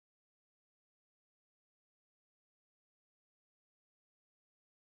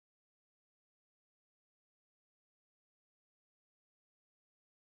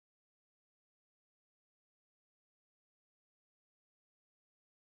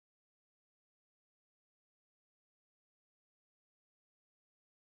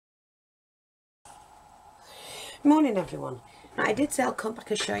Morning everyone. Now, I did say I'll come back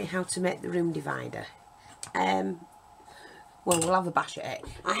and show you how to make the room divider. Well, we'll have a bash at it.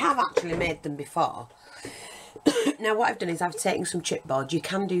 I have actually made them before. Now what I've done is I've taken some chipboard. You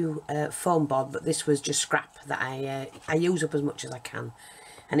can do foam board, but this was just scrap that I use up as much as I can,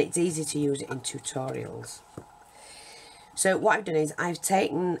 and it's easy to use it in tutorials. So what I've done is I've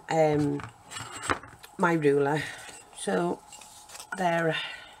taken my ruler, so they're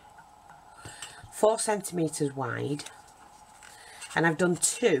 4 centimetres wide, and I've done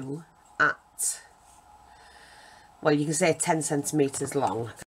 2 at, well, you can say 10 centimetres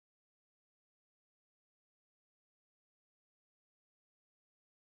long.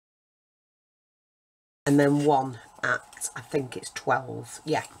 And then 1 at, I think it's 12,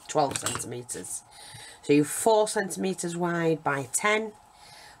 yeah, 12 centimetres. So you're 4 centimetres wide by 10,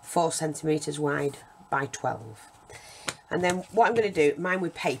 4 centimetres wide by 12. And then what I'm going to do, mine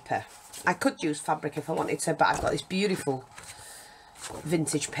with paper. I could use fabric if I wanted to, but I've got this beautiful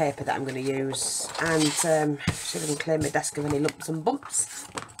vintage paper that I'm going to use. And see if I can clear my desk of any lumps and bumps.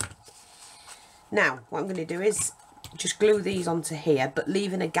 Now, what I'm going to do is just glue these onto here, but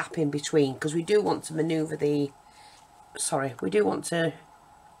leaving a gap in between, because we do want to manoeuvre the, we do want to,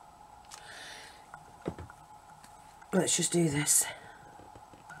 let's just do this.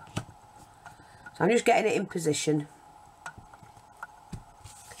 So I'm just getting it in position.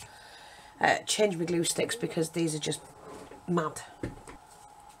 Change my glue sticks because these are just mad.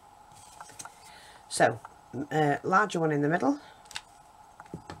 So, larger one in the middle,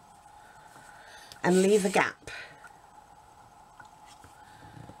 and leave a gap.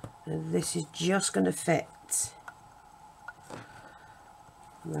 And this is just going to fit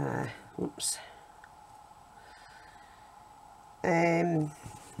there. Oops. That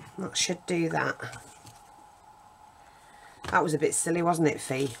should do that. That was a bit silly, wasn't it,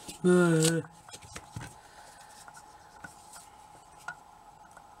 Fee?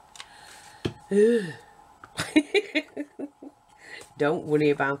 Don't worry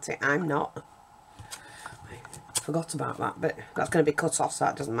about it, I'm not. Forgot about that, but that's going to be cut off, so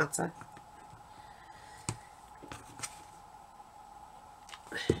that doesn't matter.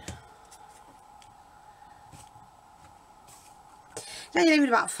 Now you leave it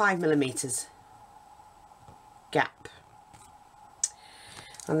about 5mm gap.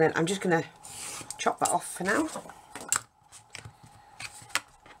 And then I'm just going to chop that off for now.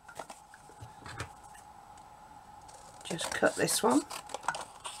 Just cut this one.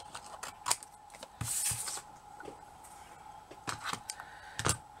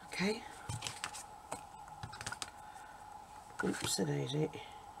 Okay. Oops, a daisy.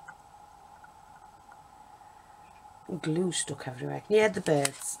 Glue stuck everywhere. Can you hear the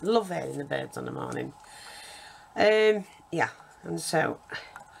birds? Love hearing the birds on the morning. Yeah, and so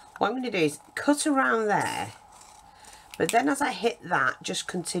what I'm going to do is cut around there, but then as I hit that, just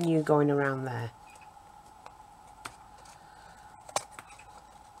continue going around there.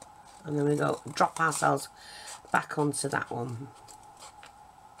 And then we go drop ourselves back onto that one.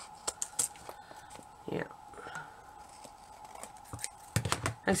 Yeah.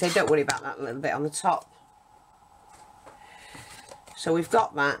 Like I say, don't worry about that little bit on the top. So we've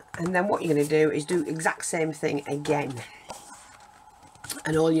got that, and then what you're going to do is do the exact same thing again.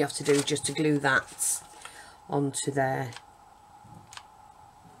 And all you have to do is just to glue that onto there.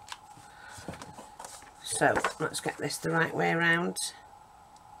 So let's get this the right way around.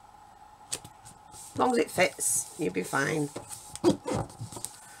 As long as it fits, you'll be fine.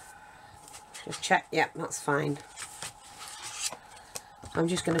 Just check, yep, that's fine. I'm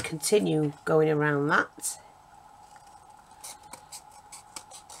just going to continue going around that.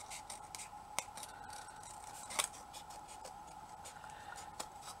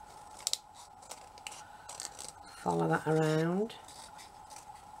 Follow that around.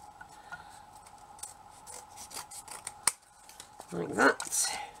 Like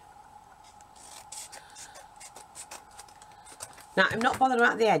that. Now, I'm not bothered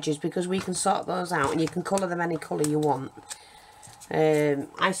about the edges because we can sort those out and you can colour them any colour you want.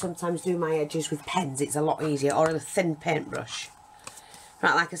 I sometimes do my edges with pens, it's a lot easier, or a thin paintbrush.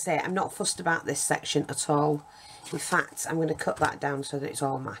 Right, like I say, I'm not fussed about this section at all. In fact, I'm going to cut that down so that it's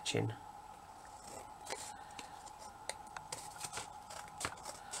all matching.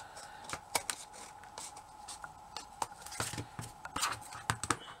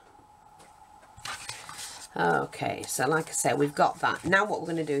 Okay, so like I said, we've got that. Now what we're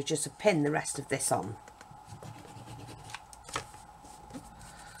going to do is just to pin the rest of this on.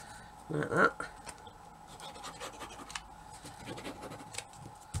 Like that.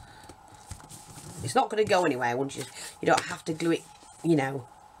 It's not going to go anywhere once you don't have to glue it, you know.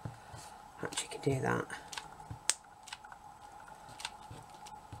 Actually, you can do that.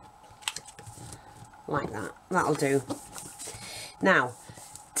 like that. That'll do. Now,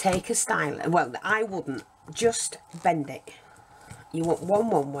 take a styler. Well, I wouldn't. Just bend it. You want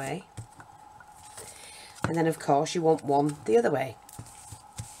one way. And then, of course, you want one the other way.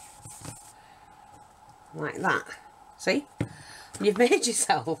 Like that. See? You've made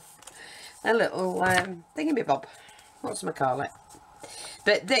yourself a little thingamabob. What's I call it?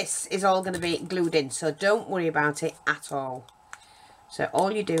 But this is all going to be glued in, so don't worry about it at all. So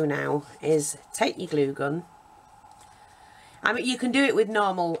all you do now is take your glue gun. I mean, you can do it with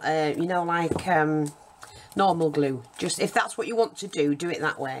normal, you know, like normal glue. Just if that's what you want to do, do it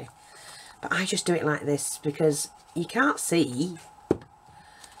that way. But I just do it like this because you can't see.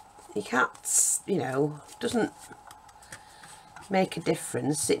 You can't, you know, doesn't make a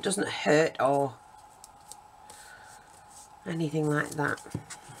difference. It doesn't hurt or anything like that.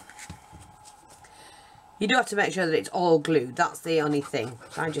 You do have to make sure that it's all glued. That's the only thing.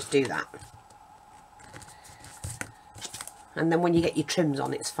 So I just do that. And then when you get your trims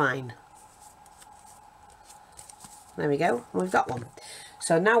on, it's fine. There we go. We've got one.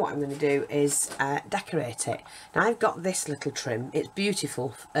 So now what I'm going to do is decorate it. Now I've got this little trim. It's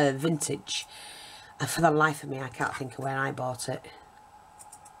beautiful, vintage. And for the life of me, I can't think of where I bought it.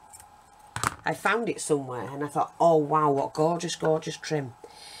 I found it somewhere and I thought, oh wow, what gorgeous, gorgeous trim.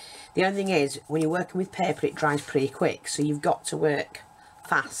 The only thing is, when you're working with paper, it dries pretty quick, so you've got to work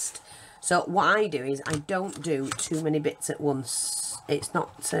fast. So what I do is, I don't do too many bits at once. It's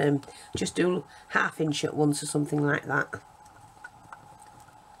not, just do ½ inch at once or something like that.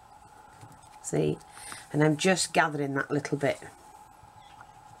 See? And I'm just gathering that little bit.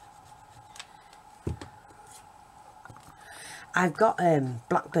 I've got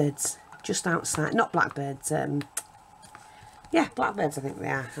blackbirds just outside, not blackbirds, yeah, blackbirds I think they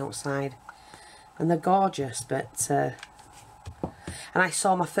are outside, and they're gorgeous. But and I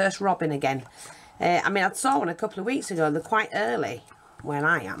saw my first robin again. I mean, I saw one a couple of weeks ago, and they're quite early where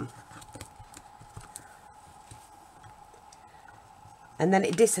I am, and then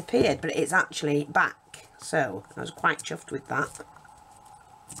it disappeared, but it's actually back, so I was quite chuffed with that.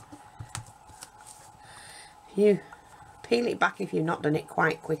 You peel it back if you've not done it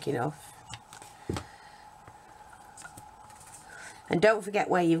quite quick enough. And don't forget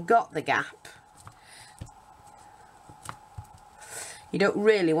where you've got the gap. You don't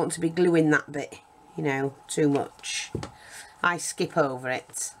really want to be gluing that bit, you know, too much. I skip over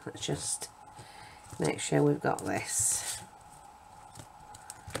it. Let's just make sure we've got this.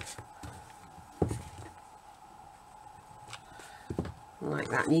 Like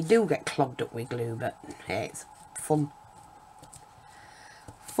that. And you do get clogged up with glue, but hey, it's fun.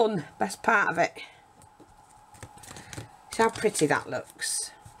 Fun, best part of it. See how pretty that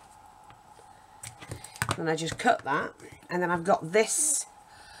looks. And I just cut that, and then I've got this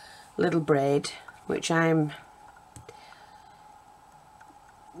little braid, which I'm,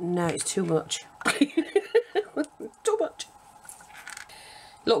 no, it's too much. Too much.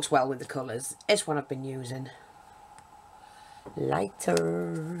 Looks well with the colours. It's what I've been using.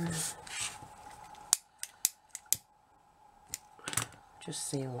 Lighter. Just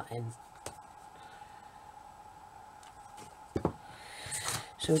seal that in.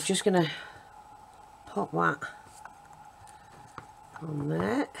 So we're just going to pop that on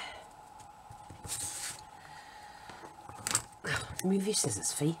there. Move your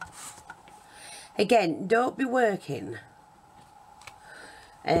scissors, Fee. Again, don't be working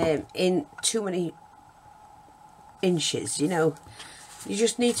in too many inches, you know. You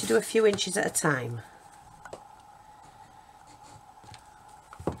just need to do a few inches at a time.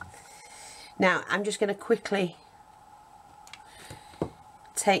 Now, I'm just going to quickly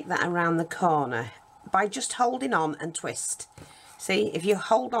take that around the corner by just holding on and twist. See, if you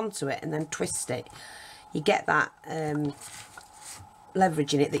hold on to it and then twist it, you get that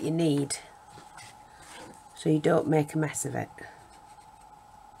leverage in it that you need, so you don't make a mess of it.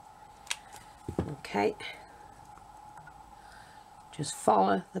 Okay, just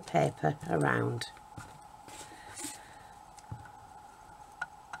follow the paper around.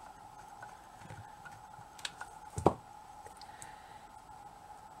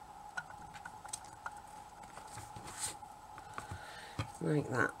 Like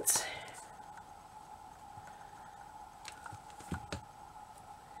that.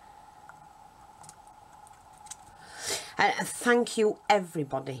 And thank you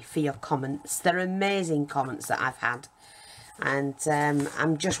everybody for your comments. They're amazing comments that I've had, and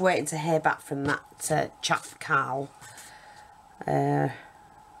I'm just waiting to hear back from that chap Carl from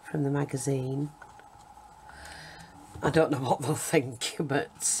the magazine. I don't know what they'll think,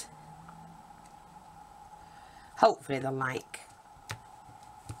 but hopefully they'll like.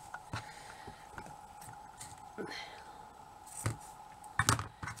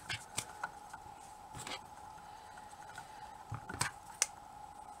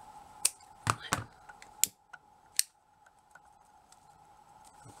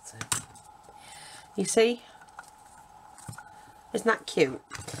 You see? Isn't that cute?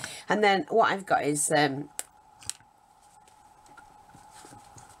 And then what I've got is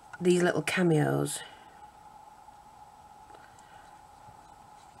these little cameos.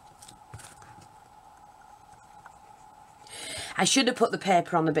 I should have put the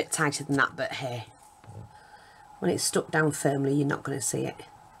paper on a bit tighter than that, but hey, when it's stuck down firmly, you're not going to see it.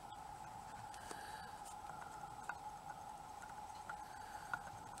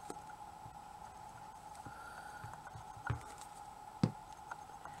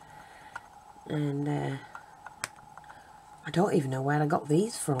 And I don't even know where I got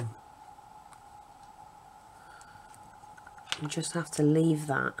these from. You just have to leave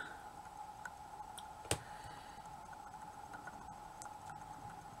that.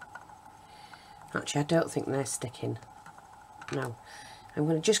 Actually, I don't think they're sticking. No.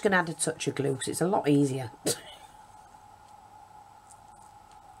 I'm just going to add a touch of glue because it's a lot easier.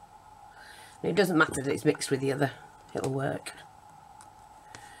 It doesn't matter that it's mixed with the other. It'll work.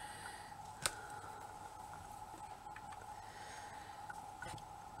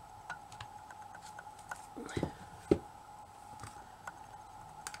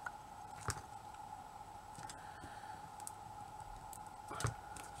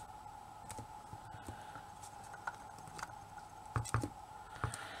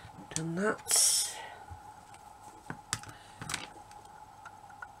 Done that.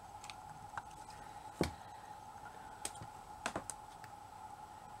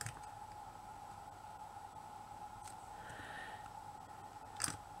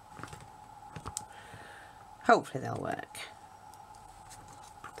 Hopefully they'll work.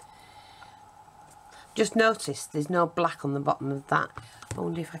 Just notice there's no black on the bottom of that. I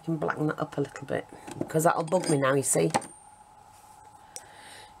wonder if I can blacken that up a little bit, because that'll bug me now, you see.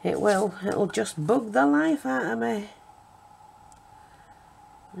 It will. It'll just bug the life out of me.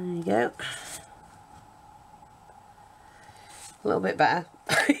 There you go. A little bit better.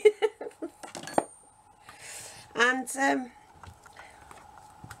 And there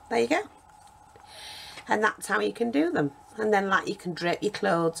you go. And that's how you can do them. And then like you can drape your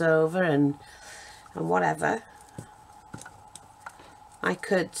clothes over and whatever. I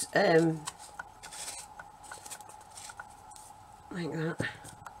could like that.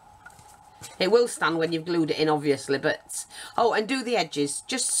 It will stand when you've glued it in, obviously, but... Oh, and do the edges.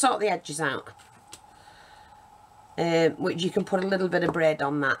 Just sort the edges out. Which you can put a little bit of braid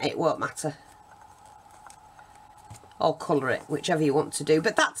on that. It won't matter. Or colour it, whichever you want to do.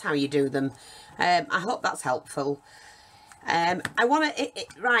 But that's how you do them. I hope that's helpful. I want to...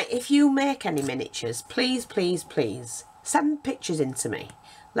 Right, if you make any miniatures, please, please, please, send pictures in to me.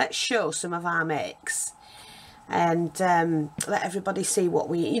 Let's show some of our makes. And let everybody see what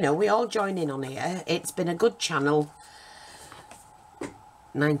we all join in on here. It's been a good channel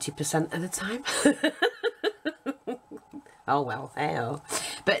 90% of the time. Oh well, hey-oh.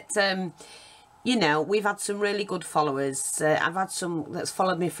 But you know, we've had some really good followers. I've had some that's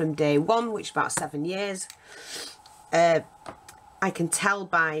followed me from day one, which is about 7 years. I can tell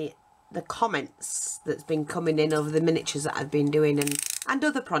by the comments that's been coming in over the miniatures that I've been doing, and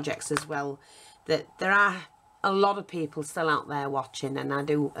other projects as well, that there are a lot of people still out there watching, and I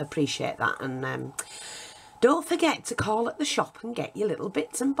do appreciate that. And don't forget to call at the shop and get your little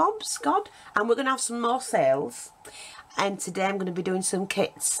bits and bobs, God. And we're going to have some more sales. And today I'm going to be doing some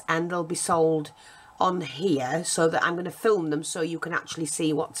kits, and they'll be sold on here, so that I'm going to film them so you can actually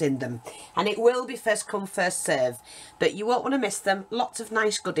see what's in them. And it will be first come, first serve, but you won't want to miss them. Lots of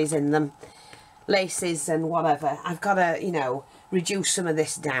nice goodies in them. Laces and whatever. I've got to, you know, reduce some of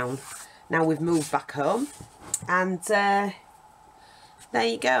this down. Now we've moved back home. And there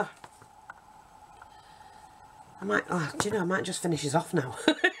you go. I might, oh, do you know, I might just finish this off now.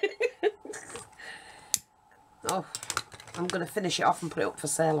 Oh, I'm going to finish it off and put it up for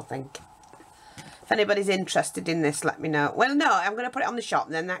sale, I think. If anybody's interested in this, let me know. Well, no, I'm going to put it on the shop,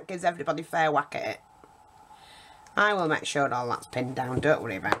 and then that gives everybody a fair whack at it. I will make sure all that's pinned down, don't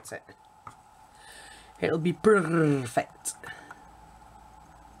worry about it. It'll be perfect.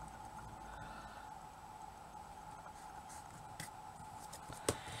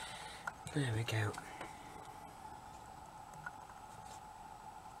 There we go.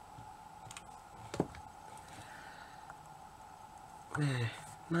 There.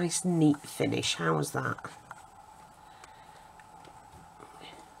 Nice neat finish. How was that?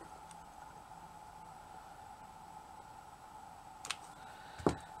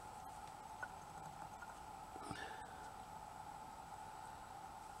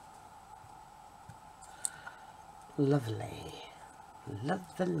 Lovely.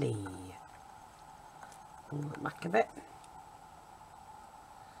 Lovely. Look back a bit.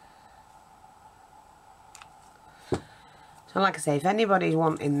 So like I say, if anybody's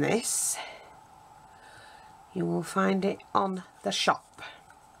wanting this, you will find it on the shop.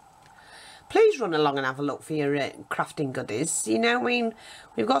 Please run along and have a look for your crafting goodies. You know, I mean,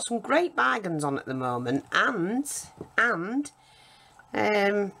 we've got some great bargains on at the moment, and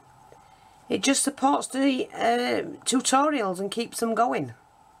it just supports the tutorials and keeps them going,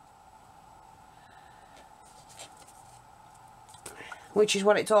 which is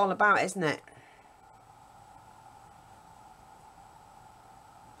what it's all about, isn't it?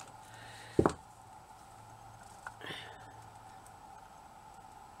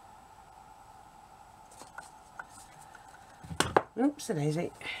 Oops, a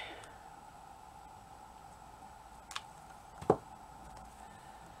daisy.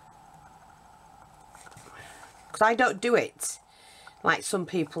 Because I don't do it like some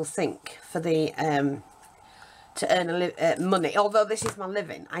people think for the to earn money. Although this is my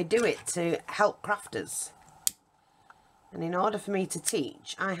living, I do it to help crafters. And in order for me to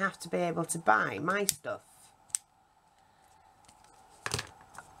teach, I have to be able to buy my stuff.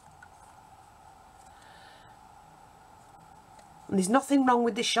 And there's nothing wrong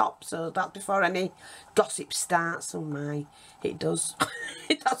with the shop, so that's before any gossip starts. Oh my, it does.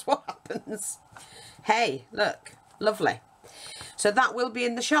 That's what happens. Hey, look, lovely. So that will be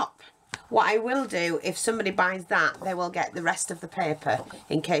in the shop. What I will do, if somebody buys that, they will get the rest of the paper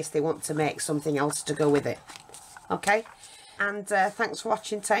in case they want to make something else to go with it. Okay? And thanks for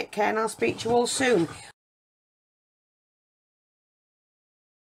watching, take care, and I'll speak to you all soon.